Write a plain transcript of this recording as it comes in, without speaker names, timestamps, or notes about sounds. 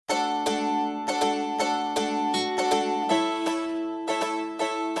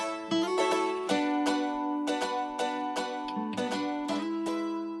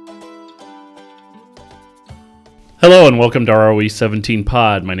Hello and welcome to ROE 17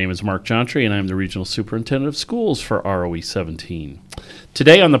 Pod. My name is Mark Jontry and I'm the Regional Superintendent of Schools for ROE 17.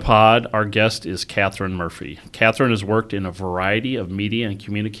 Today on the pod, our guest is Katherine Murphy. Katherine has worked in a variety of media and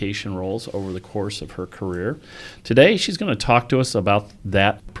communication roles over the course of her career. Today, she's going to talk to us about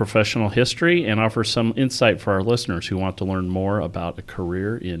that professional history and offer some insight for our listeners who want to learn more about a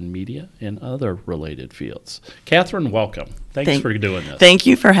career in media and other related fields. Katherine, welcome. Thanks for doing this. Thank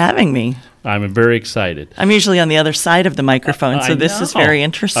you for having me. I'm very excited. I'm usually on the other side of the microphone, so this is very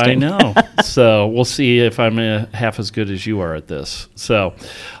interesting. I know. So we'll see if I'm half as good as you are at this. So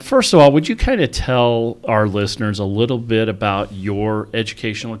first of all, would you kind of tell our listeners a little bit about your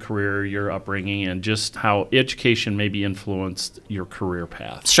educational career, your upbringing, and just how education maybe influenced your career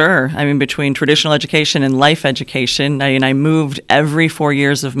path? Sure. I mean, between traditional education and life education, I moved every 4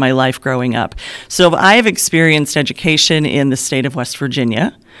 years of my life growing up. So I've experienced education in the state of West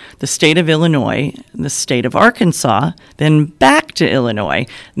Virginia, the state of Illinois, the state of Arkansas, then back to Illinois.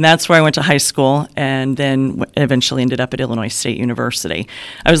 And that's where I went to high school and then eventually ended up at Illinois State University.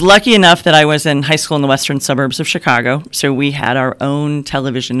 I was lucky enough that I was in high school in the Western Suburbs of Chicago, so we had our own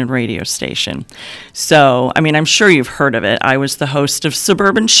television and radio station. So, I mean, I'm sure you've heard of it. I was the host of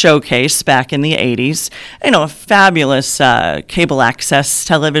Suburban Showcase back in the 80s, a fabulous cable access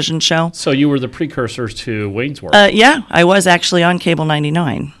television show. So you were the precursor to Wayne's World. Yeah, I was actually on Cable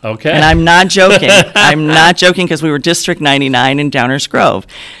 99. Okay. And I'm not joking. I'm not joking because we were District 99 in Downers Grove.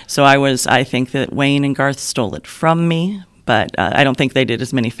 So I think that Wayne and Garth stole it from me, but I don't think they did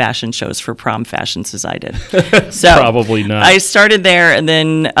as many fashion shows for prom fashions as I did. So probably not. I started there and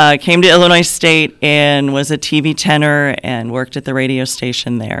then came to Illinois State and was a TV tenor and worked at the radio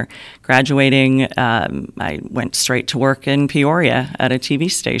station there. Graduating, I went straight to work in Peoria at a TV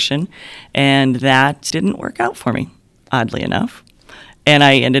station, and that didn't work out for me, oddly enough. And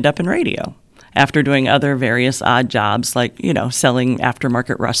I ended up in radio after doing other various odd jobs like, selling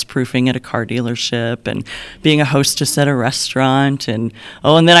aftermarket rust proofing at a car dealership and being a hostess at a restaurant. And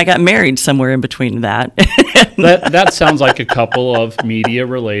then I got married somewhere in between that. That sounds like a couple of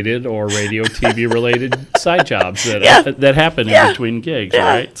media-related or radio, TV-related side jobs that happen in between gigs,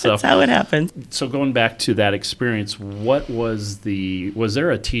 right? So that's how it happened. So going back to that experience, was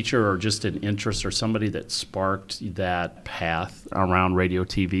there a teacher or just an interest or somebody that sparked that path around radio,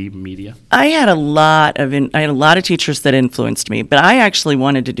 TV, media? I had a lot of teachers that influenced me, but I actually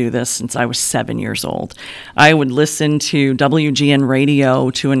wanted to do this since I was 7 years old. I would listen to WGN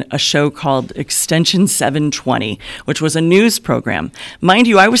radio to a show called Extension 720, which was a news program. Mind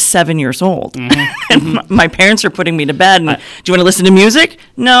you, I was 7 years old. Mm-hmm. And my parents are putting me to bed. And, do you want to listen to music?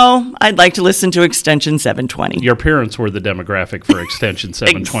 No, I'd like to listen to Extension 720. Your parents were the demographic for Extension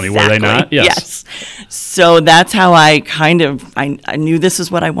 720, exactly. Were they not? Yes. So that's how I knew this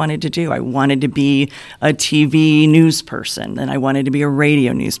is what I wanted to do. I wanted to be a TV news person, and I wanted to be a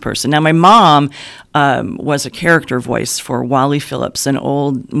radio news person. Now, my mom was a character voice for Wally Phillips, an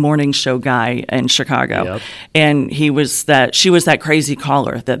old morning show guy in Chicago. Yep. And she was that crazy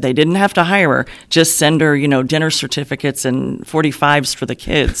caller that they didn't have to hire her, just send her, dinner certificates and 45s for the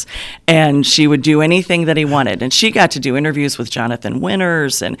kids. And she would do anything that he wanted. And she got to do interviews with Jonathan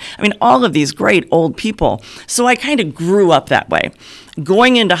Winters and, all of these great old people. So I kind of grew up that way.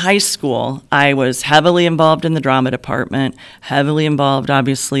 Going into high school, I was heavily involved in the drama department, heavily involved,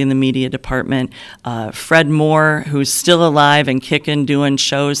 obviously, in the media department. Fred Moore, who's still alive and kicking, doing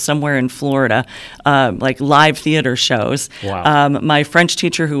shows somewhere in Florida, like live theater shows. Wow. My French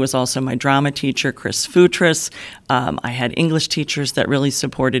teacher, who was also my drama teacher, Chris Futris. I had English teachers that really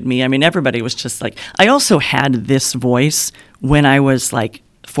supported me. Everybody was just like, I also had this voice when I was like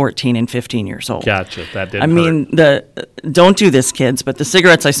 14 and 15 years old. Gotcha. That didn't hurt. Don't do this, kids, but the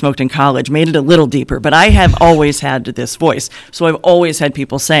cigarettes I smoked in college made it a little deeper. But I have always had this voice. So I've always had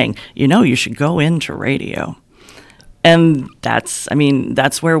people saying, you should go into radio. And that's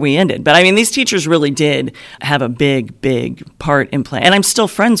where we ended. But these teachers really did have a big, big part in play. And I'm still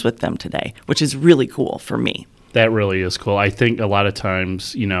friends with them today, which is really cool for me. That really is cool. I think a lot of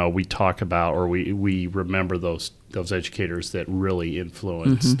times, we talk about or we remember those educators that really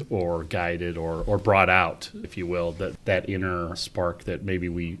influenced or guided or brought out, if you will, that inner spark that maybe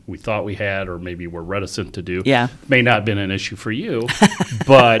we thought we had or maybe we're reticent to do. Yeah. May not have been an issue for you,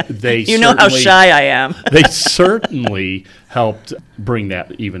 but they You know how shy I am. They certainly helped bring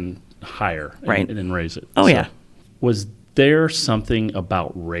that even higher right. and raise it. Oh, yeah. Was there something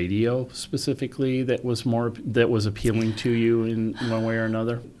about radio specifically that was appealing to you in one way or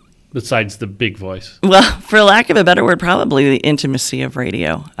another? Besides the big voice. Well, for lack of a better word, probably the intimacy of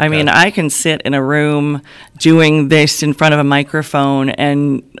radio. I can sit in a room doing this in front of a microphone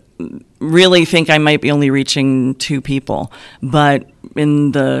and really think I might be only reaching 2 people. But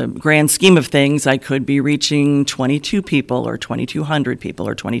in the grand scheme of things, I could be reaching 22 people or 2,200 people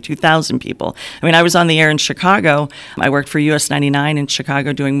or 22,000 people. I mean, I was on the air in Chicago. I worked for US 99 in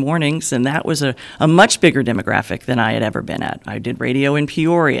Chicago doing mornings, and that was a much bigger demographic than I had ever been at. I did radio in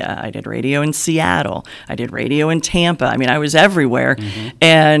Peoria. I did radio in Seattle. I did radio in Tampa. I mean, I was everywhere.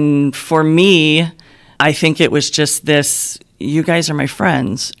 And for me, I think it was just this, you guys are my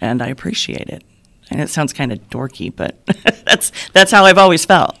friends, and I appreciate it. And it sounds kind of dorky, but that's how I've always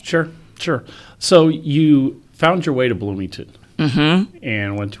felt. Sure. So you found your way to Bloomington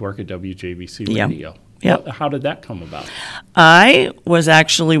and went to work at WJBC Radio. Yep. How did that come about? I was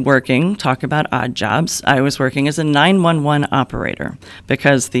actually working, talk about odd jobs, I was working as a 911 operator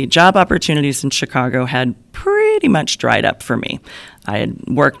because the job opportunities in Chicago had pretty much dried up for me. I had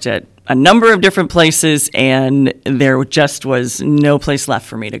worked at a number of different places, and there just was no place left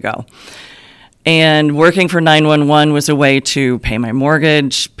for me to go. And working for 911 was a way to pay my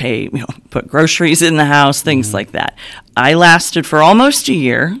mortgage, put groceries in the house, things like that. I lasted for almost a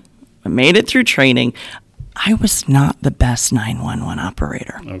year. I made it through training. I was not the best 911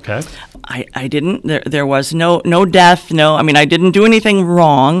 operator. Okay. I didn't, there was no death, I didn't do anything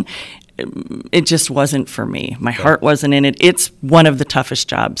wrong. It just wasn't for me. My heart wasn't in it. It's one of the toughest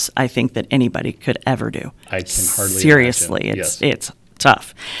jobs I think that anybody could ever do. I can hardly Seriously, imagine. It's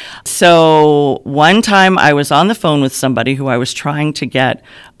tough. So one time I was on the phone with somebody who I was trying to get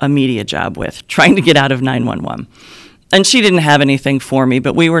a media job with, trying to get out of 911. And she didn't have anything for me,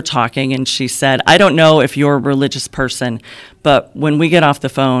 but we were talking, and she said, I don't know if you're a religious person, but when we get off the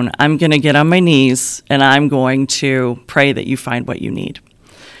phone, I'm going to get on my knees, and I'm going to pray that you find what you need.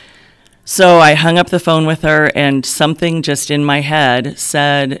 So I hung up the phone with her, and something just in my head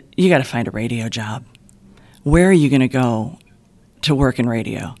said, you got to find a radio job. Where are you going to go to work in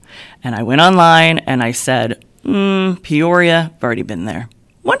radio? And I went online, and I said, Peoria, I've already been there.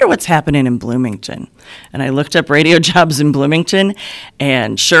 Wonder what's happening in Bloomington. And I looked up radio jobs in Bloomington,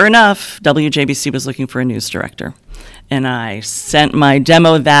 and sure enough, WJBC was looking for a news director. And I sent my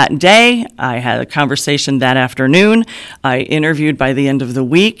demo that day. I had a conversation that afternoon. I interviewed by the end of the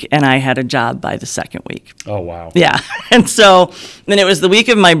week, and I had a job by the second week. Oh, wow. Yeah. And so then it was the week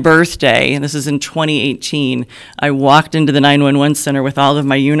of my birthday, and this is in 2018. I walked into the 911 center with all of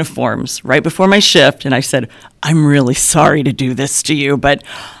my uniforms right before my shift, and I said, I'm really sorry to do this to you, but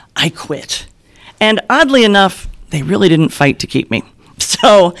I quit. And oddly enough, they really didn't fight to keep me.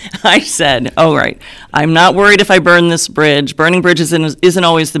 So I said, all right, I'm not worried if I burn this bridge. Burning bridges isn't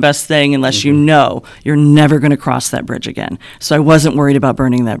always the best thing unless you know you're never going to cross that bridge again. So I wasn't worried about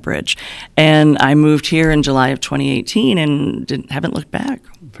burning that bridge. And I moved here in July of 2018 and haven't looked back.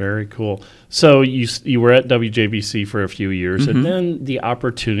 Very cool. So you were at WJBC for a few years, and then the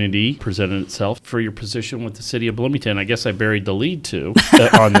opportunity presented itself for your position with the city of Bloomington. I guess I buried the lead too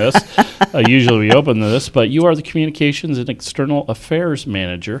on this. Usually we open this, but you are the Communications and External Affairs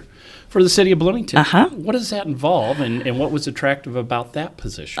Manager for the city of Bloomington. What does that involve, and what was attractive about that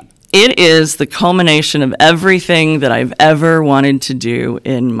position? It is the culmination of everything that I've ever wanted to do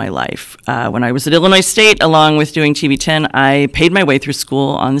in my life. When I was at Illinois State, along with doing TV 10, I paid my way through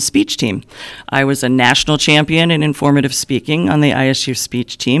school on the speech team. I was a national champion in informative speaking on the ISU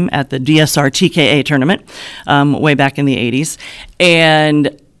speech team at the DSR TKA tournament way back in the 80s.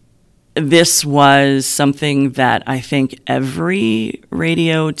 And this was something that I think every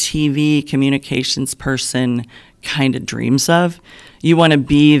radio, TV, communications person kind of dreams of. You want to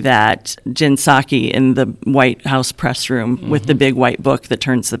be that Jen Psaki in the White House press room with the big white book that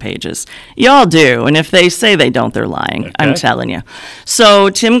turns the pages. Y'all do, and if they say they don't, they're lying. Okay. I'm telling you. So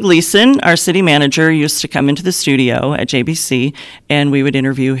Tim Gleason, our city manager, used to come into the studio at JBC, and we would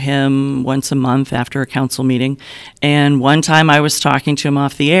interview him once a month after a council meeting. And one time I was talking to him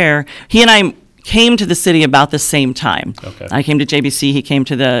off the air. He and I came to the city about the same time. Okay. I came to JBC, he came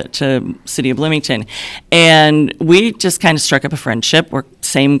to city of Bloomington, and we just kind of struck up a friendship. We're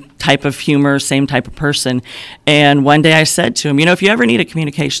same type of humor, same type of person. And one day I said to him, if you ever need a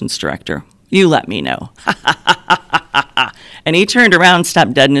communications director, you let me know. And he turned around,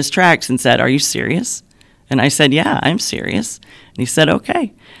 stopped dead in his tracks and said, are you serious? And I said, yeah, I'm serious. And he said,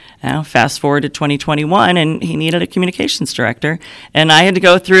 okay. Now, fast forward to 2021, and he needed a communications director. And I had to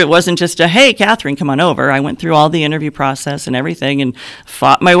go through, it wasn't just a, hey, Katherine, come on over. I went through all the interview process and everything and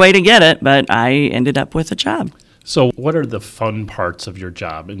fought my way to get it, but I ended up with a job. So what are the fun parts of your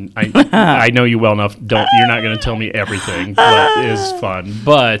job? And I know you well enough. You're not going to tell me everything, but it is fun.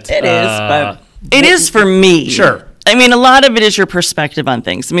 But it is, but it is for me. Sure. I mean, a lot of it is your perspective on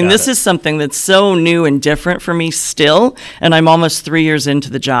things. I mean, this is something that's so new and different for me still, and I'm almost 3 years into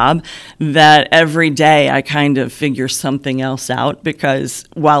the job, that every day I kind of figure something else out, because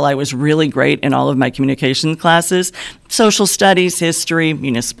while I was really great in all of my communication classes, social studies, history,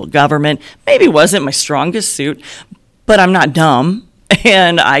 municipal government, maybe wasn't my strongest suit, but I'm not dumb.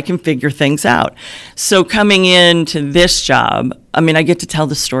 And I can figure things out. So coming into this job, I mean, I get to tell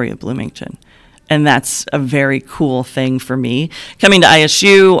the story of Bloomington. And that's a very cool thing for me. Coming to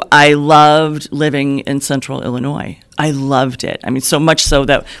ISU, I loved living in central Illinois. I loved it. I mean, so much so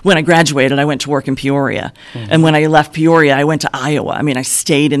that when I graduated, I went to work in Peoria. Mm-hmm. And when I left Peoria, I went to Iowa. I mean, I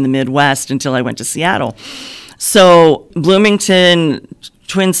stayed in the Midwest until I went to Seattle. So Bloomington,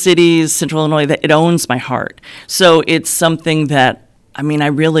 Twin Cities, central Illinois, it owns my heart. So it's something that, I mean, I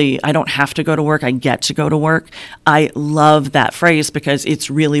don't have to go to work. I get to go to work. I love that phrase because it's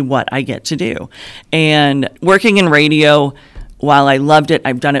really what I get to do. And working in radio, while I loved it,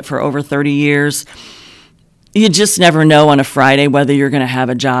 I've done it for over 30 years, you just never know on a Friday whether you're going to have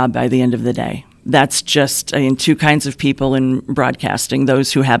a job by the end of the day. That's just, two kinds of people in broadcasting,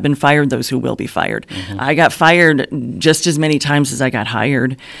 those who have been fired, those who will be fired. Mm-hmm. I got fired just as many times as I got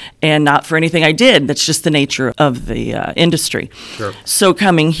hired, and not for anything I did. That's just the nature of the industry. Sure. So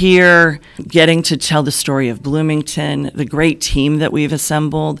coming here, getting to tell the story of Bloomington, the great team that we've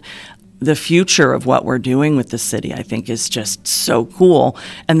assembled, the future of what we're doing with the city, I think is just so cool.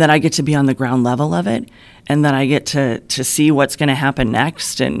 And then I get to be on the ground level of it. And then I get to see what's going to happen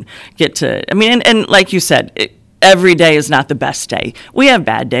next and get to, I mean, and like you said, every day is not the best day. We have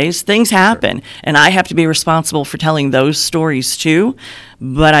bad days. Things happen. Sure. And I have to be responsible for telling those stories too.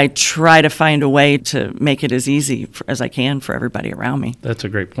 But I try to find a way to make it as easy as I can for everybody around me. That's a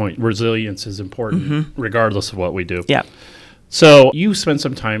great point. Resilience is important regardless of what we do. Yeah. So you spent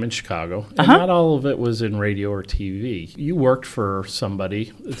some time in Chicago, and not all of it was in radio or TV. You worked for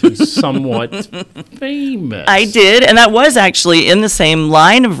somebody who's somewhat famous. I did, and that was actually in the same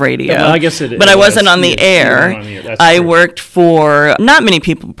line of radio. Well, I guess it but it I wasn't was, on the air. I worked for, not many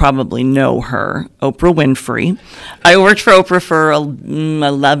people probably know her, Oprah Winfrey. I worked for Oprah for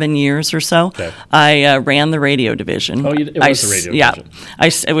 11 years or so. Okay. I ran the radio division. Oh, it was the radio division. Yeah.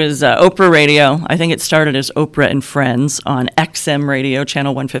 It was Oprah Radio. I think it started as Oprah and Friends on XM Radio,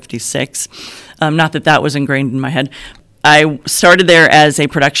 channel 156. Not that was ingrained in my head. I started there as a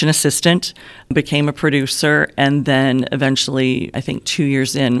production assistant, became a producer, and then eventually, I think 2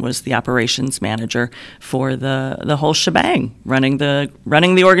 years in, was the operations manager for the whole shebang, running the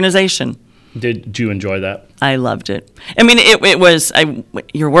organization. Did you enjoy that? I loved it. I mean, it was,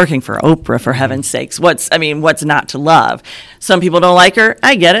 you're working for Oprah, for heaven's sakes. What's not to love? Some people don't like her.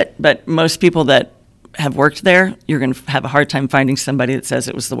 I get it. But most people that have worked there, you're going to have a hard time finding somebody that says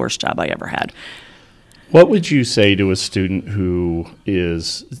it was the worst job I ever had. What would you say to a student who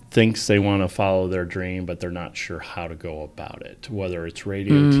thinks they want to follow their dream, but they're not sure how to go about it? Whether it's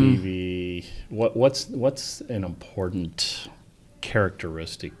radio, TV, what's an important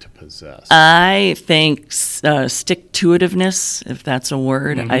characteristic to possess? I think stick-to-itiveness, if that's a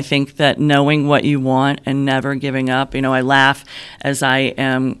word. Mm-hmm. I think that knowing what you want and never giving up. I laugh as I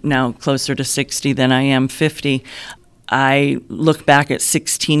am now closer to 60 than I am 50. I look back at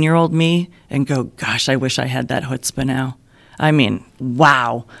 16-year-old me and go, gosh, I wish I had that chutzpah now. I mean,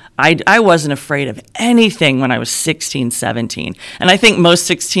 wow. I wasn't afraid of anything when I was 16, 17. And I think most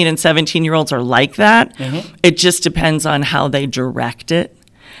 16 and 17-year-olds are like that. Mm-hmm. It just depends on how they direct it.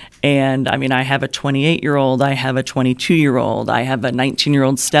 And, I mean, I have a 28-year-old, I have a 22-year-old, I have a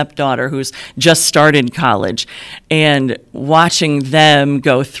 19-year-old stepdaughter who's just started college. And watching them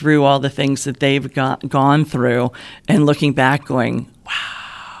go through all the things that they've gone through and looking back going,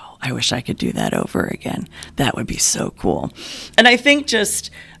 wow, I wish I could do that over again. That would be so cool. And I think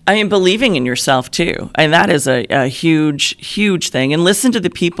believing in yourself, too. And that is a huge, huge thing. And listen to the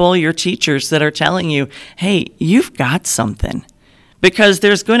people, your teachers, that are telling you, hey, you've got something. Because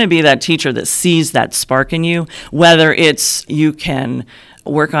there's going to be that teacher that sees that spark in you, whether it's you can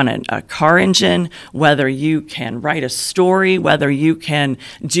work on a car engine, whether you can write a story, whether you can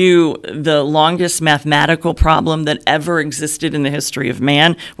do the longest mathematical problem that ever existed in the history of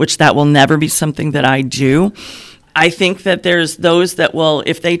man, which that will never be something that I do. I think that there's those that will,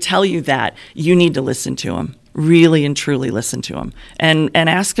 if they tell you that, you need to listen to them. Really and truly listen to them and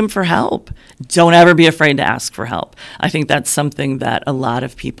ask them for help. Don't ever be afraid to ask for help. I think that's something that a lot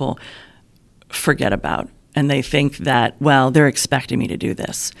of people forget about. And they think that, well, they're expecting me to do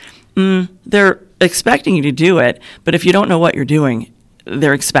this. They're expecting you to do it, but if you don't know what you're doing,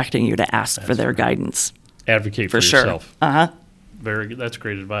 they're expecting you to ask for their guidance. Advocate for yourself. Uh-huh. Very good. That's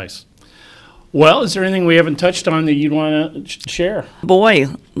great advice. Well, is there anything we haven't touched on that you'd want to share? Boy,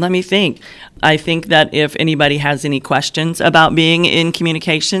 let me think. I think that if anybody has any questions about being in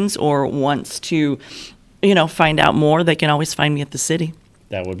communications or wants to, find out more, they can always find me at the city.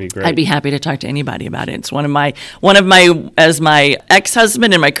 That would be great. I'd be happy to talk to anybody about it. It's one of my, as my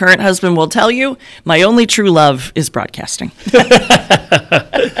ex-husband and my current husband will tell you, my only true love is broadcasting.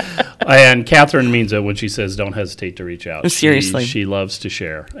 And Katherine means it when she says don't hesitate to reach out. Seriously. She loves to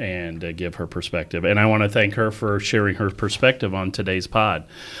share and give her perspective. And I want to thank her for sharing her perspective on today's pod.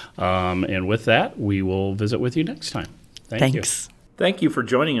 And with that, we will visit with you next time. Thanks. Thank you for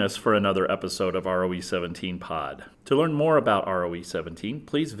joining us for another episode of ROE 17 Pod. To learn more about ROE 17,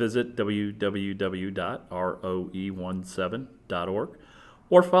 please visit www.roe17.org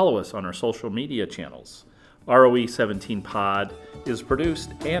or follow us on our social media channels. ROE 17 Pod is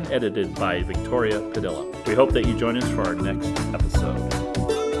produced and edited by Victoria Padilla. We hope that you join us for our next episode.